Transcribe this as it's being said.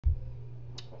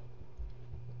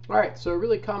Alright, so a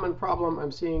really common problem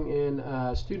I'm seeing in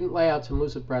student layouts in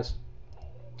LucidPress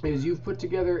is you've put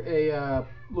together a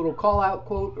little call-out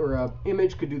quote, or a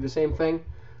image could do the same thing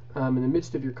in the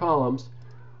midst of your columns,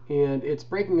 and it's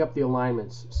breaking up the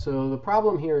alignments. So the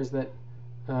problem here is that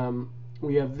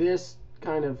we have this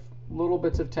kind of little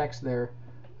bits of text there.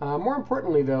 More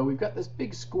importantly, though, we've got this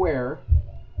big square,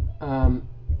 and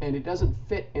it doesn't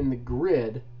fit in the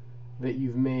grid that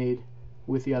you've made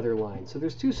with the other line. So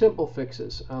there's two simple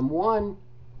fixes. One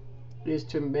is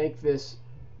to make this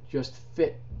just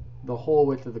fit the whole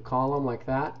width of the column like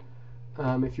that.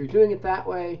 If you're doing it that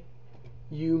way,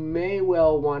 you may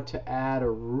well want to add a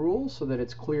rule so that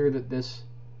it's clear that this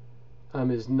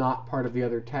is not part of the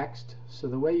other text. So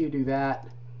the way you do that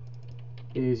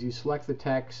is you select the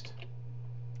text,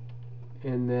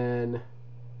 and then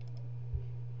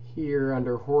here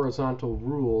under horizontal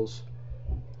rules,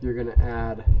 you're going to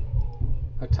add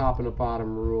a top and a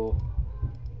bottom rule.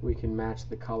 We can match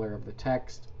the color of the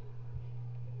text.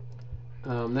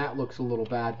 That looks a little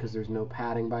bad because there's no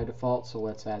padding by default, so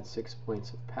let's add 6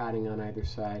 points of padding on either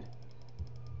side.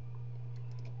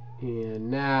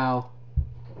 And now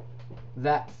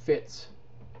that fits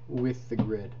with the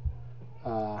grid.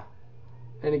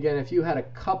 And again, if you had a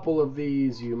couple of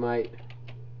these, you might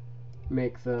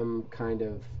make them kind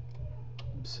of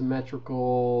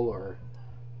symmetrical, or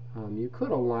you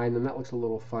could align them. That looks a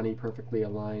little funny, perfectly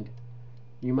aligned.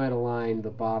 You might align the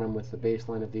bottom with the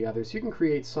baseline of the other, so you can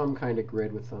create some kind of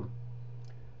grid with them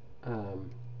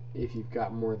if you've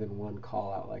got more than one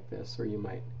call out like this, or you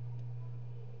might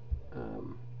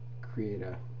create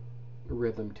a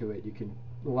rhythm to it. You can,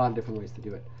 a lot of different ways to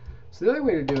do it. So the other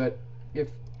way to do it, if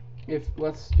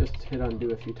let's just hit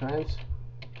undo a few times,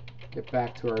 get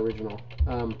back to our original.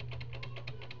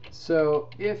 So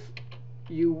if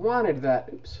you wanted that,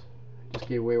 oops, just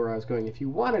gave away where I was going. If you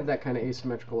wanted that kind of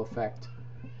asymmetrical effect,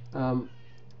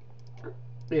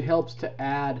 it helps to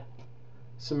add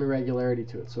some irregularity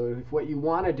to it. So if what you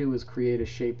want to do is create a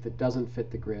shape that doesn't fit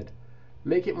the grid,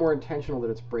 make it more intentional that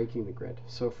it's breaking the grid.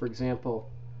 So for example,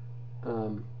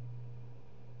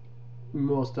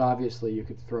 most obviously you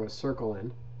could throw a circle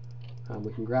in.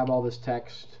 We can grab all this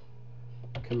text,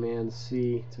 Command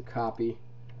C to copy,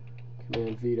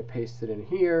 Command V to paste it in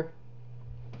here.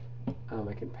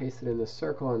 I can paste it in this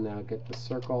circle, and now get the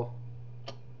circle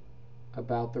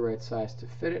about the right size to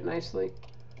fit it nicely.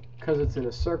 Because it's in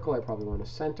a circle, I probably want to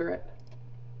center it.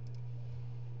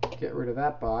 Get rid of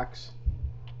that box.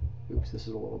 Oops, this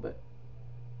is a little bit,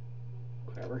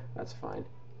 whatever, that's fine.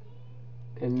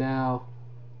 And now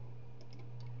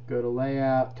go to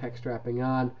Layout, Text Wrapping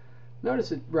On.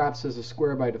 Notice it wraps as a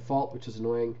square by default, which is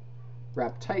annoying.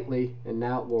 Wrap tightly, and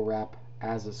now it will wrap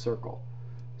as a circle.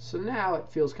 So now it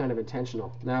feels kind of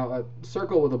intentional. Now a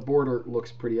circle with a border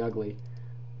looks pretty ugly,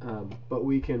 but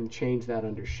we can change that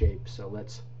under shape. So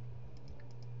let's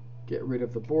get rid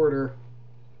of the border,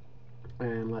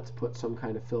 and let's put some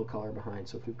kind of fill color behind.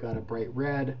 So if we've got a bright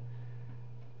red,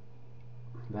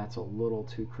 that's a little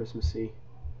too Christmassy.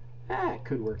 It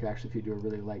could work actually if you do a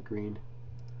really light green.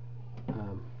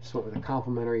 Just went with a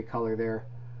complementary color there.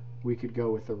 We could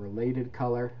go with a related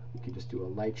color. We could just do a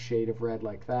light shade of red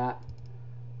like that.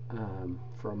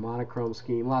 For a monochrome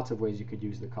scheme, lots of ways you could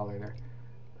use the color there.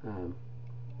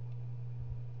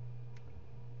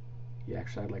 Yeah,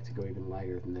 actually I'd like to go even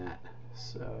lighter than that.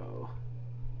 So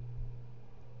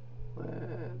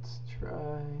let's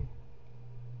try.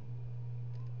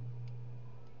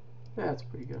 That's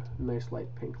pretty good. A nice light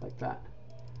pink like that.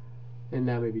 And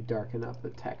now maybe darken up the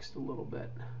text a little bit.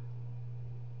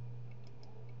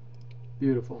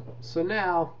 Beautiful. So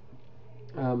now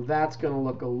that's going to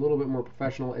look a little bit more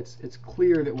professional. It's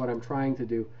clear that what I'm trying to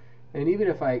do, and even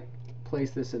if I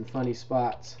place this in funny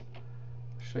spots,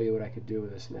 I'll show you what I could do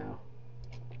with this now.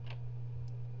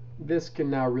 This can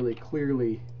now really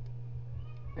clearly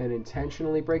and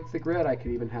intentionally break the grid. I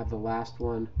could even have the last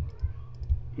one,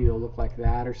 you know, look like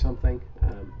that or something.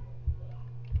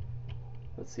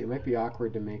 Let's see, it might be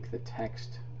awkward to make the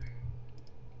text.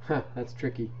 That's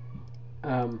tricky.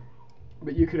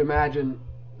 But you could imagine,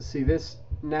 see this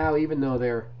now, even though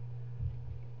they're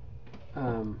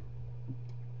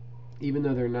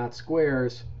not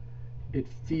squares, it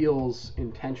feels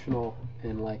intentional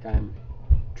and like I'm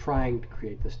trying to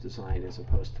create this design as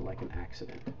opposed to like an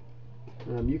accident.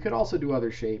 You could also do other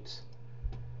shapes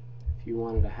if you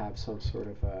wanted to have some sort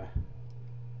of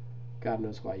God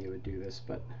knows why you would do this,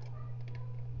 but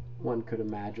one could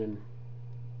imagine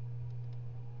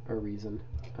a reason.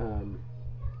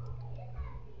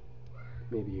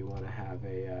 Maybe you want to have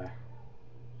a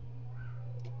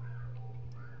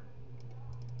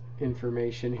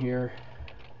information here,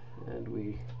 and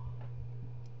we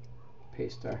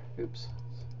paste our, oops,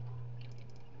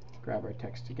 grab our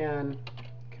text again,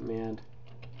 Command,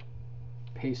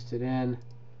 paste it in.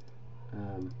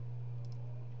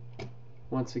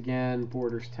 Once again,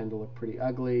 borders tend to look pretty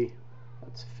ugly.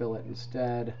 Let's fill it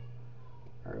instead.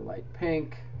 Our light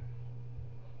pink.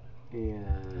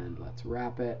 And let's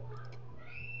wrap it.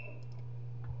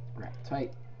 Wrap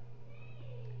tight.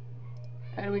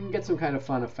 And we can get some kind of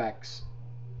fun effects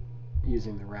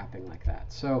using the wrapping like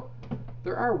that. So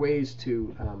there are ways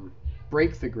to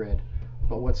break the grid,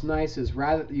 but what's nice is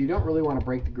you don't really want to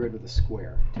break the grid with a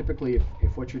square. Typically,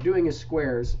 if what you're doing is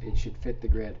squares, it should fit the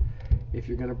grid. If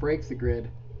you're going to break the grid,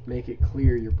 make it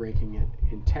clear you're breaking it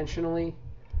intentionally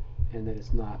and that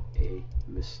it's not a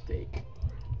mistake.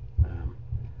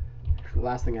 The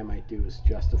last thing I might do is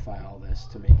justify all this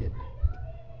to make it,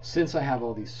 since I have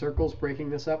all these circles breaking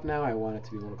this up now, I want it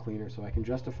to be a little cleaner, so I can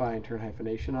justify and turn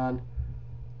hyphenation on.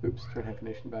 Oops, turn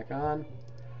hyphenation back on.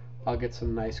 I'll get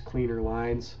some nice cleaner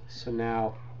lines. So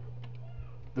now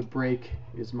the break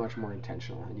is much more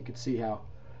intentional, and you can see how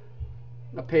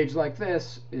a page like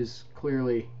this is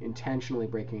clearly intentionally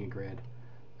breaking a grid,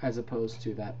 as opposed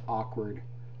to that awkward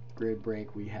grid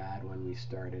break we had when we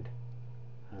started.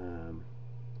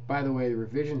 By the way, the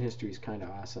revision history is kind of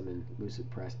awesome in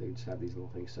LucidPress. They just have these little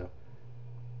things. So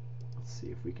let's see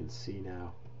if we can see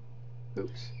now.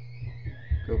 Oops.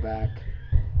 Go back.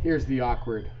 Here's the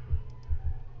awkward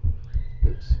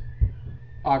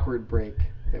break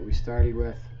that we started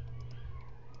with.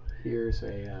 Here's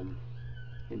a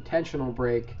intentional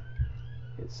break.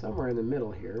 It's somewhere in the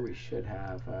middle here. We should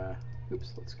have,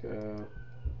 oops, let's go.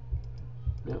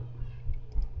 Nope.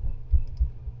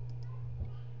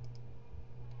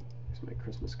 Here's my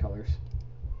Christmas colors.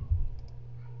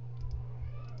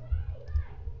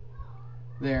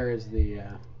 There is the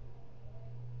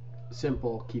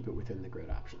simple keep it within the grid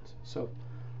options. So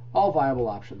all viable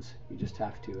options. You just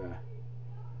have to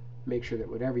make sure that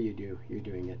whatever you do, you're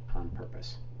doing it on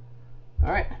purpose.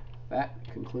 All right, that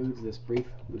concludes this brief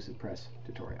LucidPress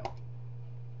tutorial.